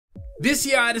This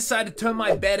year I decided to turn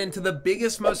my bed into the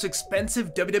biggest, most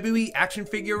expensive WWE action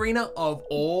figure arena of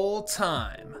all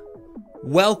time.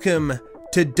 Welcome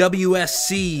to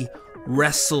WSC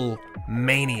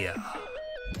WrestleMania.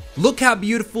 Look how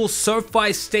beautiful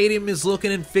SoFi Stadium is looking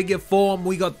in figure form.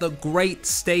 We got the great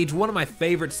stage, one of my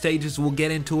favorite stages, we'll get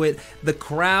into it. The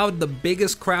crowd, the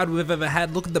biggest crowd we've ever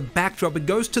had. Look at the backdrop, it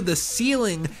goes to the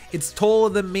ceiling. It's taller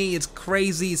than me, it's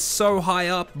crazy, so high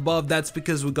up above. That's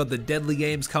because we got the Deadly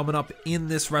Games coming up in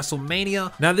this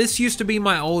WrestleMania. Now this used to be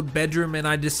my old bedroom and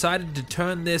I decided to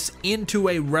turn this into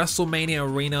a WrestleMania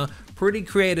arena. Pretty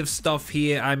creative stuff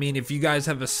here. I mean, if you guys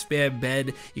have a spare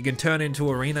bed, you can turn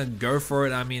into arena, go for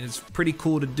it. I mean, it's pretty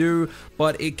cool to do,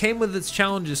 but it came with its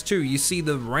challenges too. You see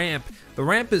the ramp. The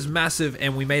ramp is massive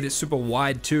and we made it super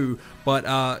wide too, but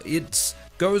it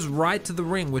goes right to the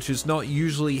ring, which is not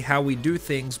usually how we do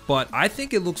things, but I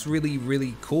think it looks really,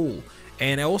 really cool.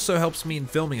 And it also helps me in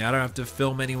filming. I don't have to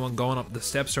film anyone going up the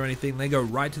steps or anything. They go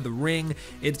right to the ring.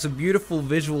 It's a beautiful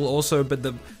visual also, but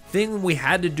the thing we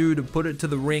had to do to put it to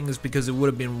the ring is because it would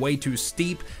have been way too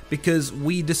steep, because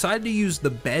we decided to use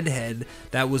the bed head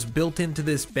that was built into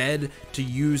this bed to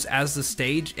use as the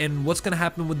stage. And what's going to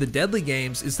happen with the Deadly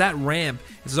Games is that ramp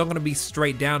is not going to be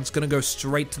straight down. It's going to go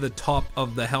straight to the top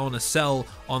of the Hell in a Cell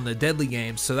on the Deadly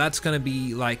Games. So that's going to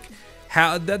be like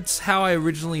that's how I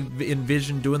originally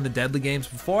envisioned doing the Deadly Games.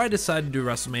 Before I decided to do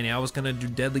WrestleMania, I was going to do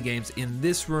Deadly Games in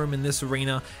this room, in this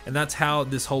arena, and that's how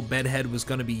this whole bed head was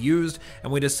going to be used.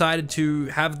 And we decided to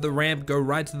have the ramp go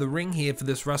right to the ring here for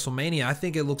this WrestleMania. I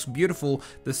think it looks beautiful.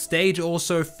 The stage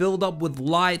also filled up with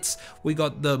lights. We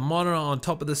got the monitor on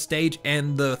top of the stage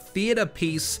and the theater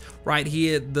piece right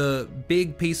here, the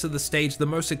big piece of the stage, the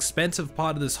most expensive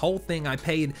part of this whole thing. I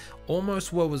paid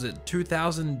almost, what was it,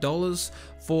 $2,000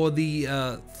 for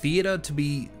the theater to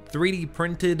be 3D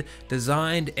printed,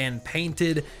 designed, and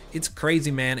painted. It's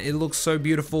crazy, man. It looks so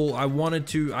beautiful. I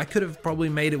could have probably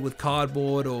made it with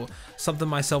cardboard or something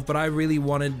myself, but I really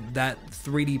wanted that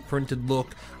 3D printed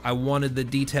look. I wanted the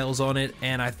details on it,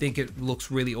 and I think it looks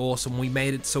really awesome. We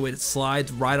made it so it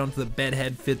slides right onto the bed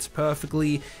head, fits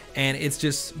perfectly, and it's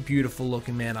just beautiful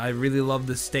looking, man. I really love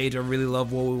this stage. I really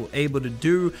love what we were able to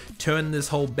do, turn this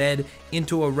whole bed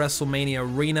into a WrestleMania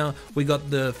arena. We got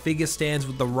the figure stands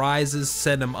with the risers,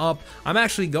 set them up. I'm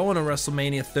actually going to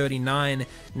WrestleMania 39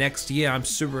 next year. I'm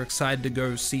super excited to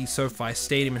go see SoFi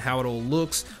Stadium and how it all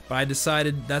looks, but I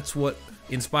decided that's what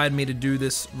inspired me to do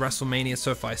this WrestleMania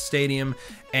SoFi Stadium.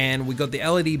 And we got the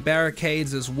LED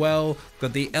barricades as well,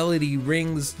 got the LED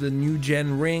rings, the new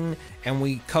gen ring, and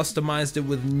we customized it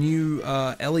with new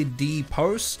LED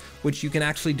posts, which you can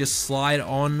actually just slide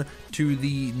on to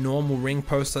the normal ring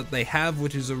posts that they have,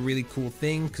 which is a really cool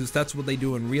thing because that's what they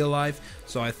do in real life.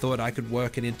 So I thought I could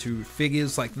work it into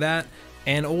figures like that.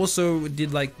 And also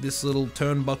did like this little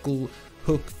turnbuckle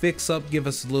hook fix up, give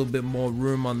us a little bit more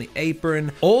room on the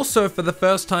apron. Also, for the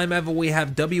first time ever, we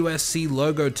have WSC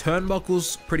logo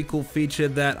turnbuckles. Pretty cool feature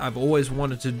that I've always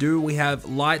wanted to do. We have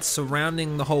lights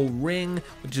surrounding the whole ring,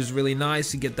 which is really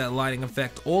nice. You get that lighting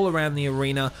effect all around the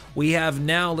arena. We have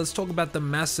now, let's talk about the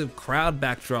massive crowd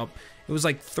backdrop. It was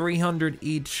like 300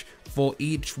 each for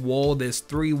each wall. There's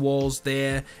 3 walls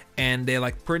there, and they're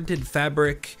like printed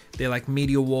fabric. They're like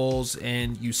media walls,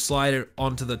 and you slide it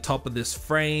onto the top of this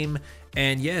frame.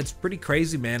 And yeah, it's pretty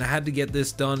crazy, man. I had to get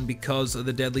this done because of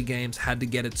the Deadly Games. Had to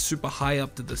get it super high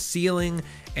up to the ceiling,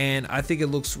 and I think it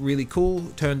looks really cool.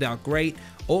 Turned out great.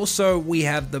 Also, we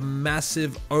have the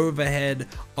massive overhead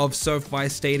of SoFi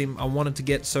Stadium. I wanted to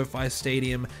get SoFi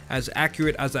Stadium as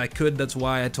accurate as I could. That's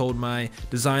why I told my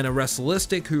designer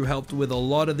Wrestlistic, who helped with a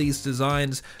lot of these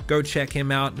designs, go check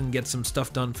him out and get some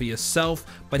stuff done for yourself.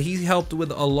 But he helped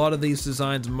with a lot of these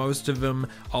designs. Most of them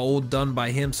are all done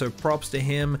by him, so props to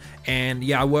him. And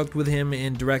yeah, I worked with him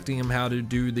in directing him how to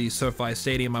do the SoFi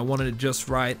Stadium. I wanted it just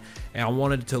right, and I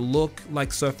wanted it to look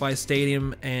like SoFi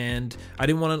Stadium, and I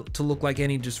didn't want it to look like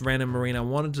any just random arena. I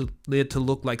wanted it to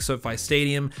look like SoFi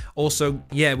Stadium. Also,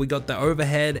 yeah, we got the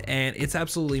overhead, and it's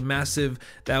absolutely massive.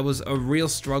 That was a real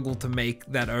struggle to make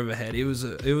that overhead. It was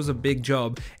a big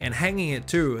job, and hanging it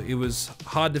too. It was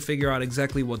hard to figure out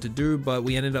exactly what to do, but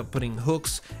we ended up putting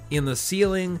hooks in the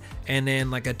ceiling and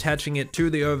then like attaching it to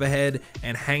the overhead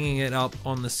and hanging it up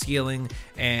on the ceiling.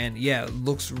 And yeah, it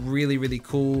looks really, really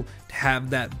cool to have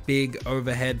that big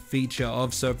overhead feature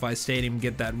of SoFi Stadium,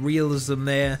 get that realism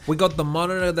there. We got the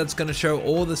monitor that's going to show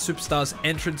all the superstars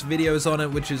entrance videos on it,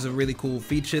 which is a really cool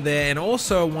feature there. And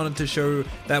also I wanted to show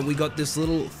that we got this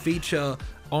little feature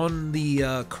on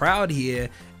the crowd here,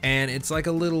 and it's like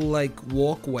a little like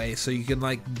walkway, so you can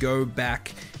like go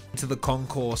back to the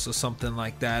concourse or something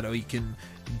like that, or you can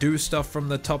do stuff from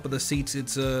the top of the seats.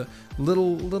 It's a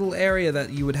little area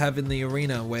that you would have in the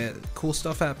arena where cool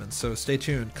stuff happens, so stay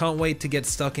tuned. Can't wait to get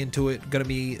stuck into it. Gonna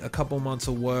be a couple months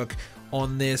of work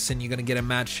on this, and you're gonna get a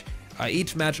match,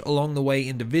 each match along the way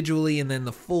individually, and then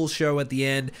the full show at the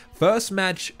end. First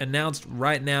match announced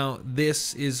right now.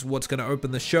 This is what's going to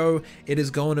open the show. It is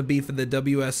going to be for the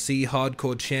WSC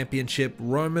Hardcore Championship.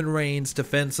 Roman Reigns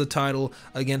defends the title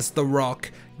against The Rock.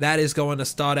 That is going to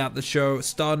start out the show,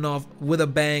 starting off with a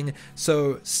bang.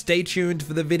 So stay tuned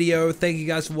for the video. Thank you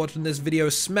guys for watching this video.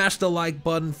 Smash the like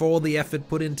button for all the effort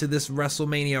put into this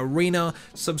WrestleMania arena.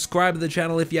 Subscribe to the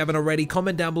channel if you haven't already.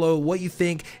 Comment down below what you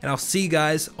think, and I'll see you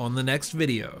guys on the next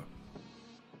video.